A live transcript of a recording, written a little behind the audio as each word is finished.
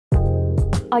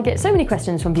I get so many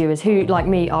questions from viewers who, like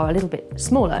me, are a little bit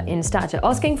smaller in stature,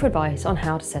 asking for advice on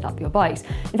how to set up your bikes.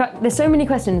 In fact, there's so many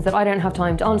questions that I don't have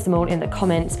time to answer them all in the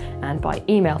comments and by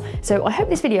email. So I hope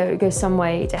this video goes some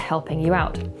way to helping you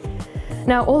out.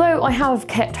 Now, although I have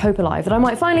kept hope alive that I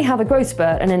might finally have a growth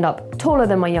spurt and end up taller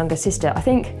than my younger sister, I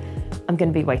think I'm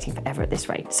going to be waiting forever at this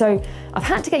rate. So I've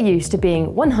had to get used to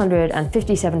being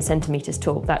 157 centimeters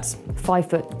tall. That's 5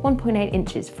 foot, 1.8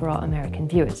 inches for our American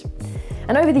viewers.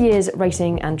 And over the years,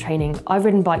 racing and training, I've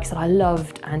ridden bikes that I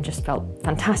loved and just felt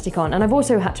fantastic on. And I've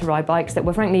also had to ride bikes that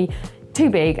were frankly too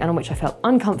big and on which I felt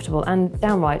uncomfortable and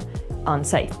downright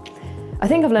unsafe. I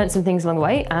think I've learned some things along the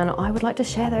way, and I would like to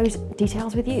share those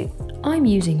details with you. I'm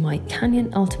using my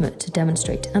Canyon Ultimate to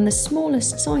demonstrate, and the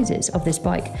smallest sizes of this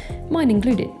bike, mine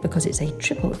included because it's a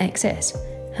triple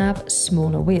XS, have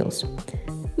smaller wheels.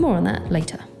 More on that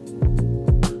later.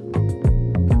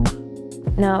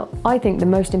 Now, I think the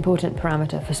most important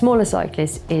parameter for smaller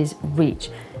cyclists is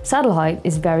reach. Saddle height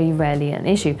is very rarely an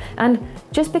issue, and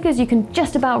just because you can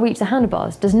just about reach the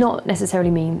handlebars does not necessarily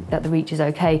mean that the reach is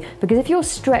okay, because if you're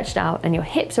stretched out and your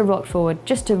hips are rocked forward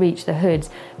just to reach the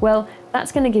hoods, well,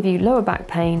 that's going to give you lower back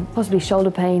pain, possibly shoulder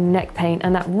pain, neck pain,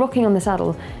 and that rocking on the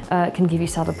saddle can give you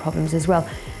saddle problems as well.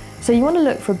 So you want to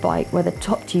look for a bike where the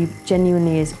top tube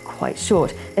genuinely is quite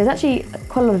short. There's actually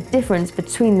quite a lot of difference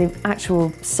between the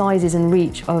actual sizes and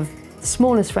reach of the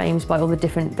smallest frames by all the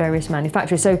different various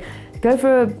manufacturers. So go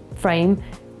for a frame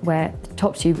where the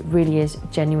top tube really is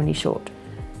genuinely short.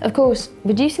 Of course,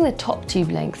 reducing the top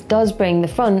tube length does bring the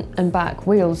front and back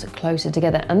wheels closer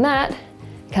together, and that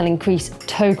can increase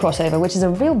toe crossover, which is a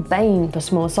real bane for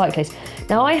small cyclists.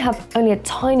 Now, I have only a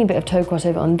tiny bit of toe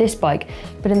crossover on this bike,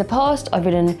 but in the past I've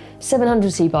ridden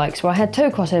 700C bikes where I had toe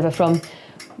crossover from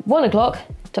 1 o'clock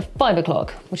to 5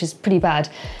 o'clock, which is pretty bad.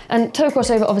 And toe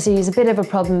crossover obviously is a bit of a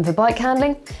problem for bike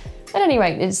handling. At any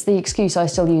rate, it's the excuse I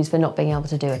still use for not being able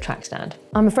to do a track stand.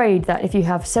 I'm afraid that if you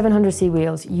have 700C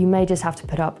wheels, you may just have to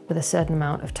put up with a certain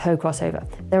amount of toe crossover.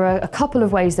 There are a couple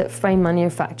of ways that frame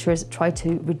manufacturers try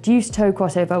to reduce toe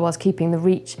crossover whilst keeping the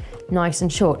reach nice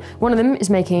and short. One of them is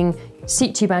making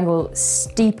seat tube angle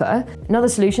steeper. Another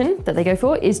solution that they go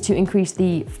for is to increase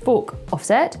the fork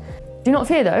offset. Do not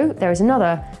fear though, there is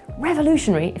another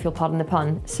revolutionary, if you'll pardon the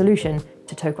pun, solution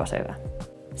to toe crossover.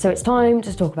 So it's time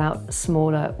to talk about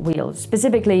smaller wheels,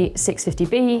 specifically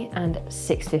 650B and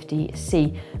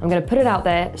 650C. I'm going to put it out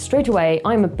there straight away.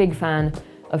 I'm a big fan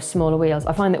of smaller wheels.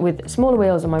 I find that with smaller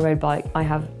wheels on my road bike, I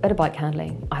have better bike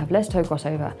handling, I have less toe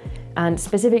crossover, and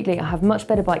specifically I have much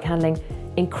better bike handling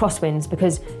in crosswinds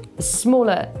because the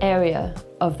smaller area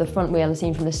of the front wheel as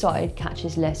seen from the side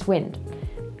catches less wind.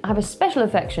 I have a special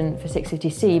affection for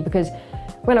 650C because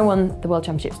when I won the World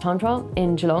Championships time trial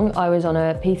in Geelong, I was on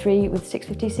a P3 with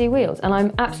 650C wheels, and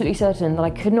I'm absolutely certain that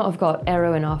I could not have got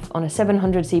aero enough on a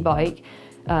 700C bike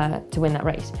to win that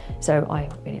race. So I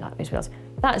really like those wheels.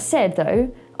 That said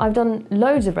though, I've done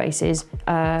loads of races,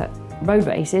 road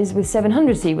races with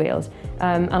 700C wheels,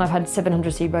 and I've had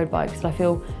 700C road bikes that I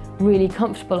feel really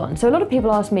comfortable on. So a lot of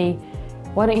people ask me,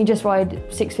 why don't you just ride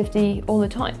 650 all the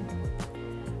time?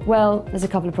 Well, there's a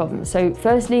couple of problems. So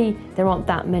firstly, there aren't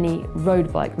that many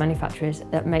road bike manufacturers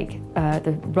that make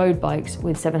the road bikes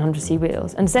with 700C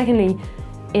wheels. And secondly,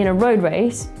 in a road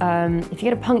race, if you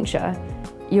get a puncture,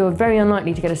 you're very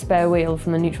unlikely to get a spare wheel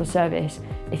from the neutral service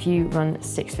if you run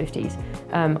 650s.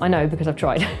 I know because I've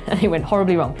tried and it went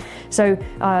horribly wrong. So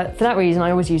for that reason,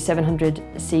 I always use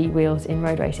 700C wheels in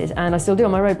road races, and I still do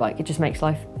on my road bike. It just makes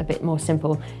life a bit more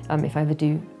simple if I ever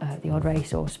do the odd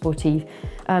race or sportive.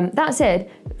 That said,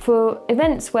 for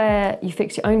events where you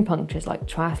fix your own punctures, like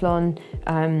triathlon,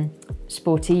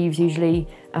 sportives usually,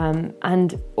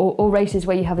 or races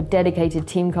where you have a dedicated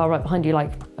team car right behind you,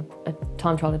 like a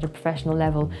time trial at a professional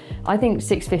level, I think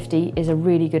 650 is a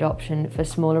really good option for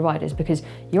smaller riders because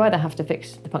you either have to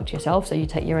fix the puncture yourself, so you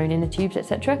take your own inner tubes,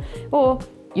 etc., or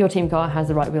your team car has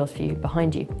the right wheels for you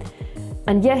behind you.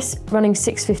 And yes, running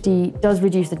 650 does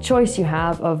reduce the choice you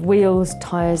have of wheels,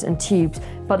 tyres and tubes,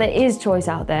 but there is choice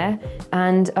out there,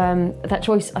 and that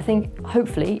choice, I think,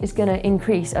 hopefully is going to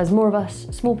increase as more of us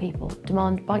small people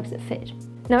demand bikes that fit.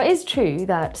 Now, it is true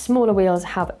that smaller wheels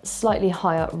have slightly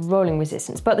higher rolling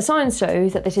resistance, but the science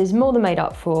shows that this is more than made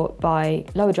up for by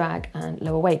lower drag and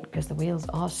lower weight because the wheels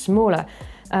are smaller.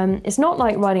 It's not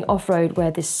like riding off-road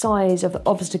where the size of the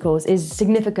obstacles is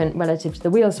significant relative to the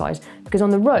wheel size, because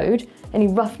on the road, any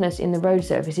roughness in the road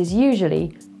surface is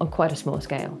usually on quite a small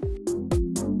scale.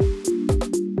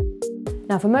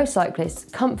 Now, for most cyclists,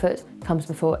 comfort comes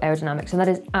before aerodynamics, and that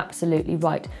is absolutely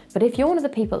right. But if you're one of the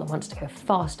people that wants to go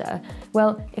faster,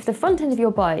 well, if the front end of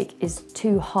your bike is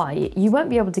too high, you won't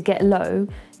be able to get low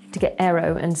to get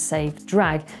aero and save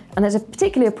drag. And there's a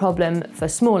particular problem for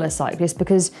smaller cyclists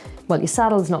because, well, your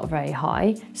saddle's not very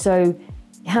high, so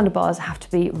your handlebars have to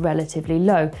be relatively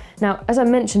low. Now, as I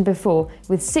mentioned before,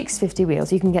 with 650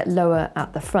 wheels, you can get lower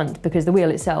at the front because the wheel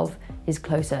itself is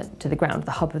closer to the ground,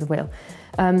 the hub of the wheel.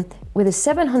 With a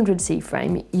 700C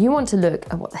frame, you want to look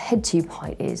at what the head tube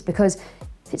height is because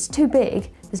if it's too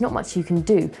big, there's not much you can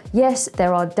do. Yes,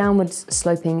 there are downwards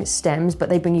sloping stems, but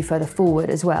they bring you further forward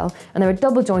as well. And there are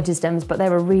double jointed stems, but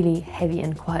they're a really heavy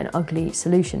and quite an ugly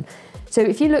solution. So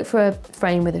if you look for a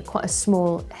frame with quite a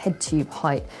small head tube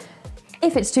height,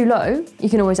 if it's too low, you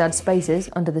can always add spacers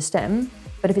under the stem,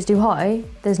 but if it's too high,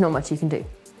 there's not much you can do.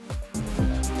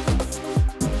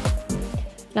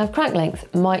 Now, crank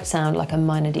length might sound like a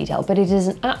minor detail, but it is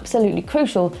an absolutely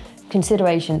crucial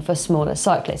consideration for smaller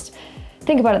cyclists.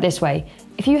 Think about it this way,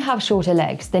 if you have shorter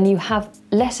legs, then you have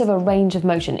less of a range of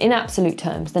motion in absolute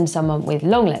terms than someone with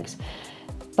long legs.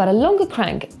 But a longer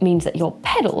crank means that your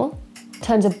pedal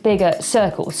turns a bigger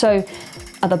circle. So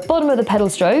at the bottom of the pedal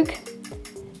stroke,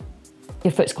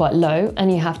 your foot's quite low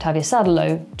and you have to have your saddle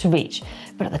low to reach.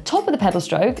 But at the top of the pedal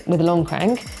stroke, with a long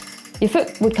crank, your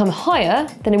foot would come higher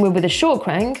than it would with a short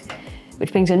crank,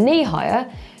 which brings your knee higher,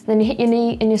 and then you hit your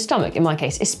knee in your stomach in my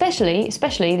case. Especially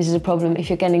this is a problem if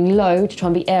you're getting low to try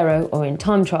and be aero or in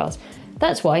time trials.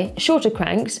 That's why shorter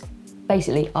cranks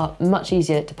basically are much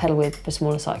easier to pedal with for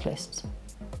smaller cyclists.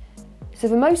 So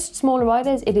for most smaller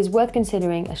riders, it is worth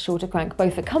considering a shorter crank,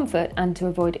 both for comfort and to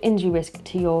avoid injury risk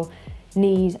to your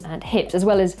knees and hips, as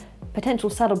well as potential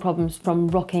saddle problems from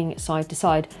rocking side to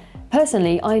side.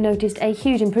 Personally, I noticed a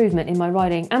huge improvement in my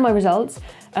riding and my results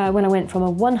when I went from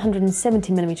a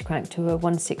 170mm crank to a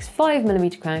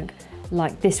 165mm crank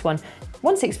like this one.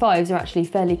 165s are actually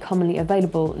fairly commonly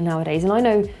available nowadays, and I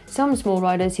know some small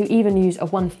riders who even use a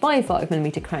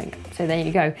 155mm crank, so there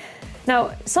you go.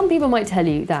 Now, some people might tell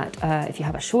you that if you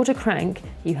have a shorter crank,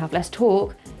 you have less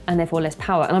torque and therefore less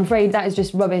power, and I'm afraid that is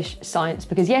just rubbish science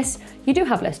because yes, you do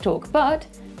have less torque, but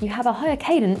you have a higher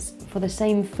cadence for the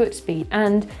same foot speed,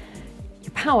 and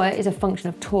your power is a function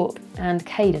of torque and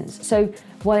cadence. So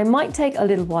while it might take a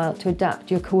little while to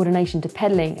adapt your coordination to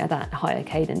pedaling at that higher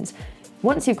cadence,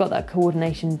 once you've got that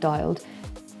coordination dialed,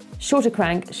 shorter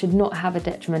crank should not have a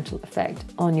detrimental effect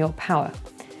on your power.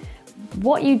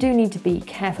 What you do need to be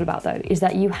careful about though is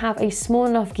that you have a small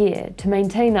enough gear to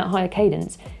maintain that higher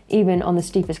cadence even on the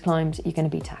steepest climbs you're going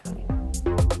to be tackling.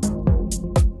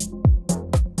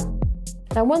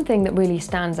 Now, one thing that really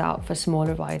stands out for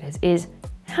smaller riders is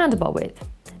handlebar width.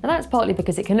 Now that's partly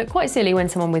because it can look quite silly when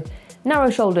someone with narrow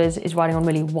shoulders is riding on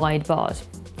really wide bars.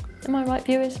 Am I right,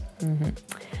 viewers?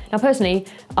 Now personally,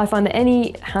 I find that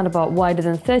any handlebar wider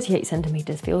than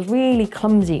 38cm feels really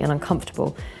clumsy and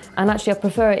uncomfortable. And actually I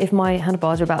prefer it if my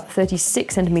handlebars are about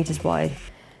 36cm wide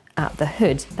at the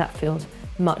hood. That feels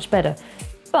much better.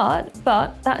 But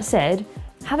that said,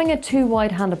 having a too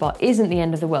wide handlebar isn't the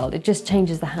end of the world. It just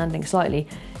changes the handling slightly.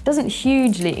 It doesn't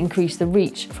hugely increase the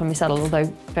reach from your saddle, although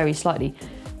very slightly.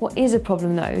 What is a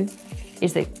problem though,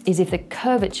 is if the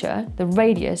curvature, the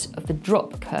radius of the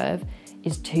drop curve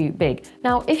is too big.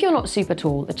 Now, if you're not super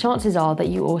tall, the chances are that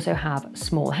you also have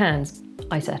small hands.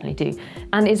 I certainly do.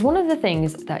 And it's one of the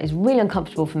things that is really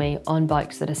uncomfortable for me on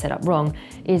bikes that are set up wrong,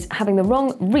 is having the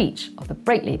wrong reach of the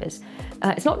brake levers.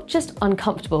 It's not just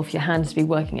uncomfortable for your hands to be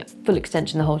working at full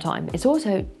extension the whole time, it's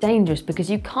also dangerous because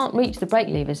you can't reach the brake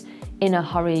levers in a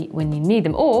hurry when you need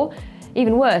them. Or,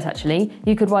 even worse actually,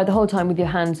 you could ride the whole time with your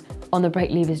hands on the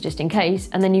brake levers just in case,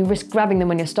 and then you risk grabbing them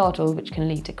when you're startled, which can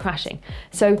lead to crashing.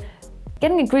 So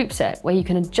getting a group set where you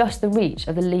can adjust the reach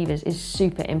of the levers is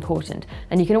super important,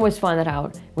 and you can always find that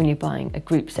out when you're buying a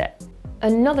group set.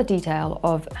 Another detail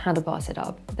of handlebar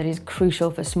setup that is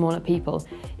crucial for smaller people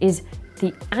is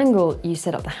the angle you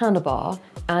set up the handlebar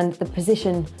and the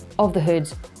position of the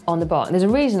hoods on the bar. And there's a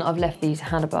reason I've left these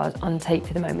handlebars untaped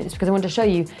for the moment. It's because I want to show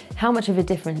you how much of a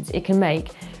difference it can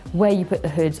make where you put the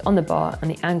hoods on the bar and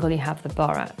the angle you have the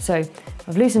bar at. So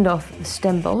I've loosened off the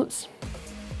stem bolts.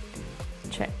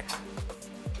 Check.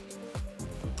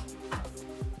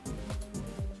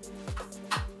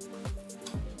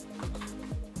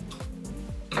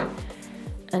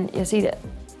 And you'll see that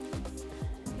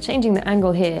changing the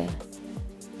angle here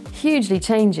hugely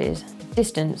changes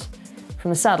distance from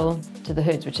the saddle to the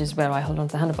hoods, which is where I hold on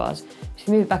to the handlebars. If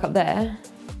you move it back up there,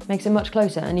 it makes it much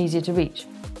closer and easier to reach.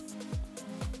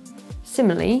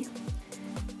 Similarly,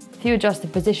 if you adjust the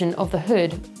position of the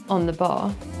hood on the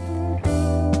bar,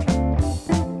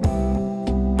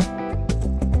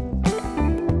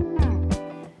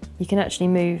 you can actually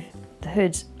move the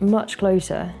hoods much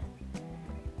closer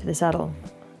to the saddle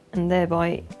and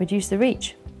thereby reduce the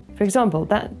reach. For example,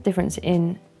 that difference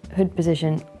in hood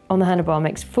position on the handlebar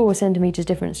makes 4 centimetres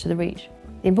difference to the reach.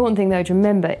 The important thing though to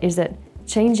remember is that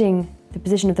changing the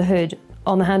position of the hood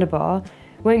on the handlebar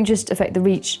won't just affect the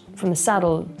reach from the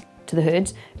saddle to the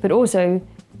hood, but also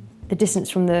the distance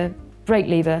from the brake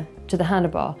lever to the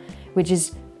handlebar, which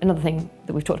is another thing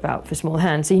that we've talked about for small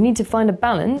hands. So you need to find a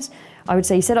balance. I would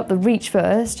say set up the reach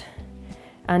first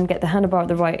and get the handlebar at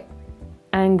the right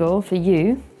angle for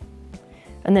you,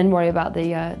 and then worry about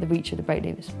the reach of the brake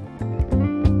levers.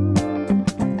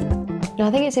 Now,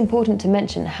 I think it's important to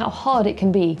mention how hard it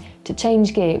can be to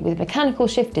change gear with mechanical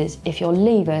shifters if your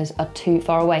levers are too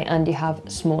far away and you have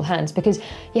small hands, because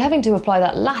you're having to apply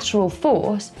that lateral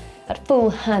force at full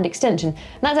hand extension.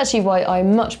 And that's actually why I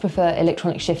much prefer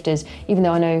electronic shifters, even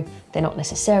though I know they're not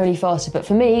necessarily faster. But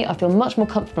for me, I feel much more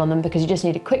comfortable on them because you just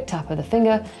need a quick tap of the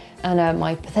finger, and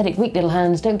my pathetic weak little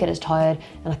hands don't get as tired,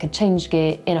 and I can change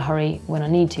gear in a hurry when I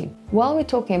need to. While we're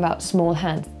talking about small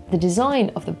hands, the design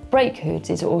of the brake hoods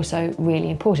is also really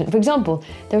important. For example,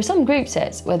 there are some group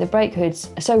sets where the brake hoods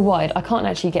are so wide I can't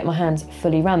actually get my hands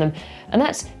fully around them. And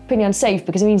that's pretty unsafe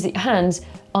because it means that your hands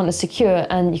aren't as secure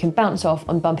and you can bounce off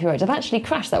on bumpy roads. I've actually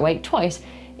crashed that way twice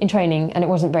in training and it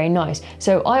wasn't very nice.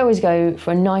 So I always go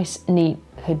for a nice, neat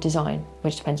hood design,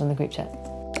 which depends on the group set.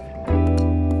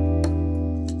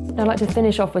 Now, I'd like to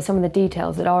finish off with some of the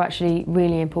details that are actually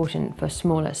really important for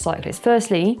smaller cyclists.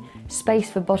 Firstly, space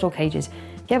for bottle cages.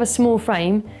 If you have a small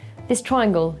frame, this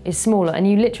triangle is smaller and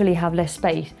you literally have less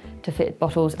space to fit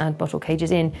bottles and bottle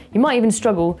cages in. You might even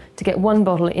struggle to get one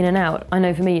bottle in and out. I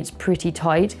know for me it's pretty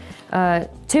tight.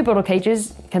 2 bottle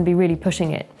cages can be really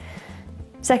pushing it.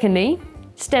 Secondly,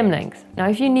 stem length. Now,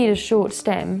 if you need a short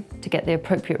stem to get the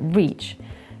appropriate reach,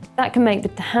 that can make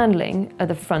the handling of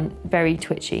the front very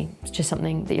twitchy. It's just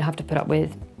something that you have to put up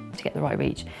with to get the right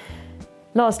reach.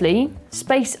 Lastly,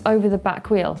 space over the back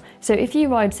wheel. So if you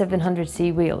ride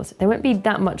 700C wheels, there won't be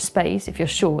that much space if you're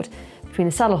short between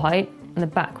the saddle height and the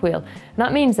back wheel. And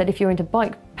that means that if you're into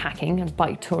bike packing and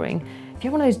bike touring, if you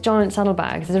have one of those giant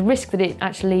saddlebags, there's a risk that it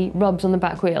actually rubs on the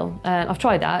back wheel. And I've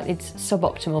tried that. It's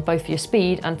suboptimal both for your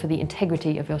speed and for the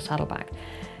integrity of your saddlebag.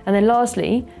 And then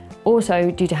lastly,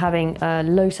 also due to having a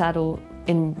low saddle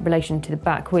in relation to the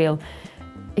back wheel,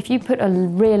 if you put a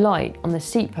rear light on the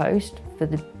seat post for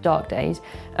the dark days,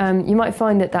 you might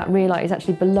find that that rear light is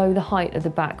actually below the height of the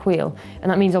back wheel. And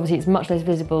that means obviously it's much less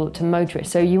visible to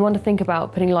motorists. So you want to think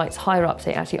about putting lights higher up,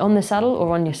 say actually on the saddle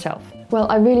or on yourself. Well,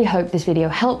 I really hope this video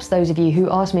helps those of you who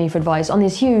ask me for advice on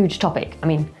this huge topic. I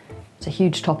mean, it's a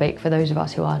huge topic for those of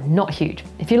us who are not huge.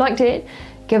 If you liked it,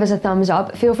 give us a thumbs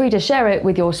up. Feel free to share it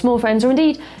with your small friends or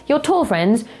indeed your tall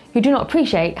friends who do not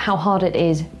appreciate how hard it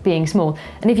is being small.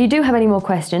 And if you do have any more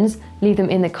questions, leave them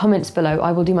in the comments below.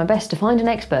 I will do my best to find an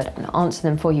expert and answer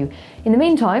them for you. In the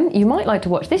meantime, you might like to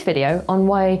watch this video on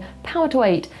why power to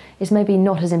weight is maybe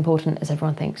not as important as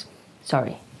everyone thinks.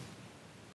 Sorry.